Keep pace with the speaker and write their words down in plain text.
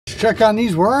check on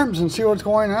these worms and see what's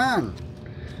going on.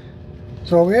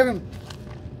 So we haven't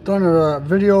done a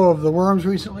video of the worms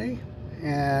recently,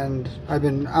 and I've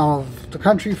been out of the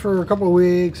country for a couple of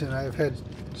weeks, and I've had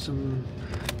some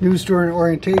news during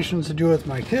orientations to do with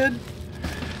my kid.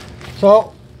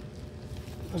 So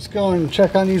let's go and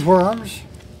check on these worms.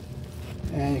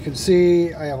 And you can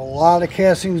see I have a lot of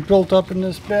castings built up in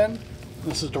this bin.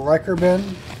 This is the Riker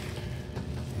bin.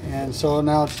 And so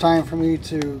now it's time for me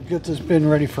to get this bin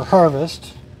ready for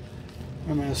harvest.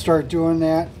 I'm going to start doing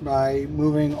that by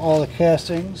moving all the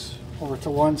castings over to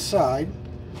one side.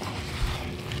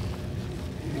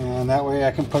 And that way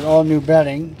I can put all new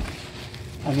bedding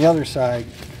on the other side.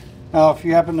 Now if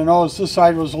you happen to notice, this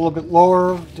side was a little bit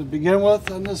lower to begin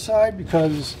with on this side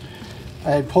because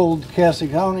I had pulled casting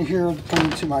down in here to come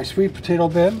into my sweet potato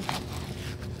bin.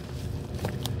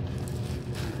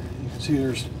 You can see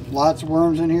there's lots of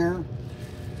worms in here.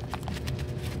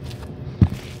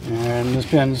 And this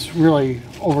bin's really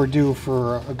overdue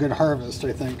for a good harvest,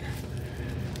 I think.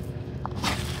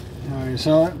 Alright,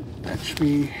 so that should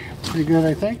be pretty good,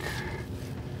 I think.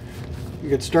 We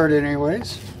get started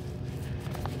anyways.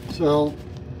 So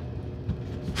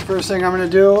first thing I'm going to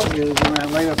do is I'm going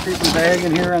to lay a paper bag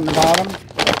in here on the bottom.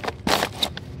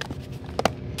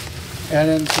 Add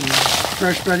in some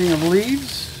fresh bedding of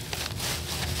leaves.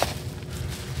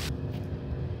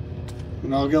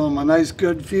 And I'll give them a nice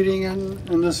good feeding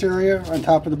in this area on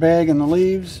top of the bag and the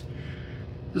leaves.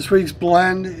 This week's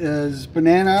blend is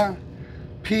banana,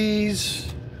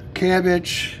 peas,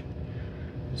 cabbage,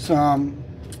 some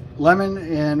lemon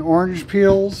and orange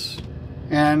peels,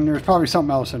 and there's probably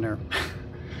something else in there.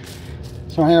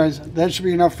 So anyways, that should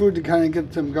be enough food to kind of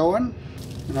get them going.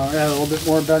 And I'll add a little bit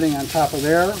more bedding on top of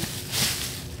there.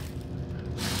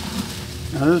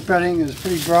 Now this bedding is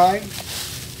pretty dry.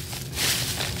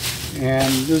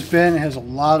 And this bin has a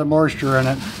lot of moisture in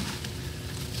it.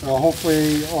 So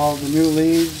hopefully all the new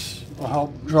leaves will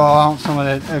help draw out some of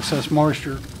that excess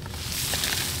moisture.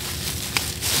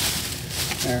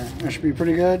 There, that should be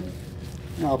pretty good.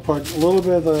 And I'll put a little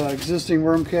bit of the existing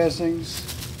worm castings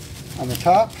on the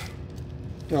top.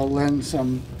 They'll lend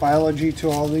some biology to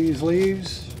all these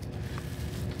leaves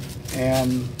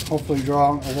and hopefully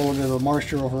draw a little bit of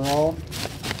moisture overall.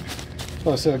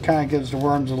 Plus it kind of gives the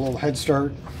worms a little head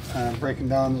start breaking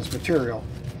down this material.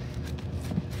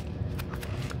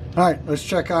 Alright, let's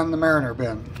check on the Mariner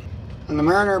bin. In the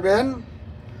Mariner bin,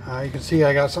 you can see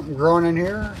I got something growing in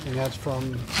here, and that's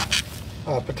from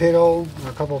a potato,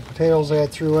 a couple of potatoes I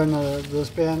threw in this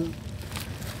bin.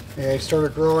 They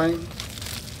started growing.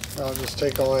 I'll just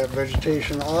take all that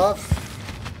vegetation off,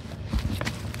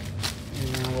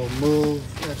 and we'll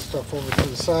move that stuff over to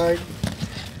the side.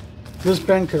 This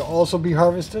bin could also be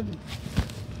harvested,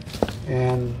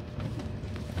 and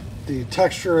the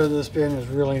texture of this bin is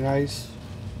really nice,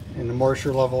 and the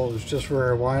moisture level is just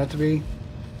where I want it to be.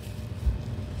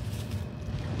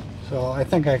 So I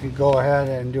think I could go ahead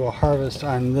and do a harvest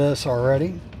on this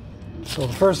already. So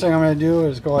the first thing I'm going to do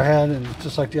is go ahead and,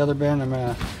 just like the other bin, I'm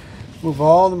going to move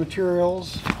all the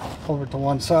materials over to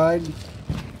one side.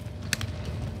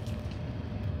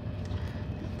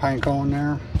 Pine cone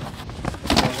there.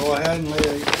 I'll go ahead and lay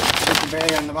the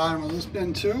bag on the bottom of this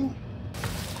bin too.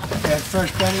 Add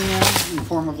fresh bedding in the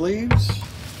form of leaves.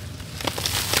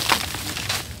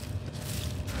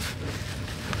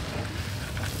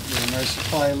 Get a nice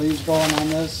supply of leaves going on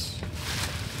this.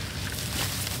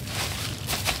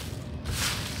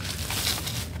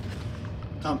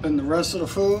 Dump in the rest of the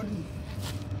food.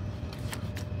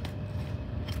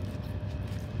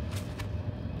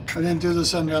 I didn't do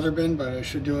this on the other bin, but I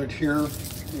should do it here.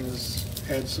 Is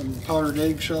add some powdered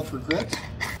eggshell for grit.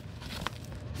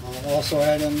 I'll also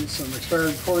add in some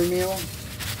expired cornmeal.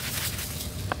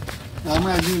 Now I'm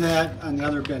going to do that on the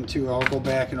other bin too. I'll go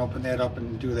back and open that up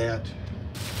and do that.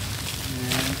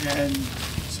 And add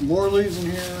some more leaves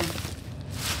in here.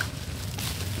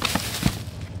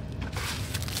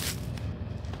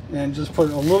 And just put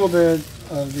a little bit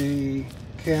of the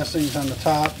castings on the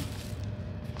top,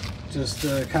 just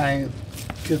to kind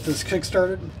of get this kick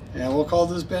started. And we'll call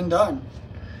this bin done.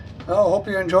 Well, I hope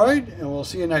you enjoyed, and we'll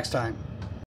see you next time.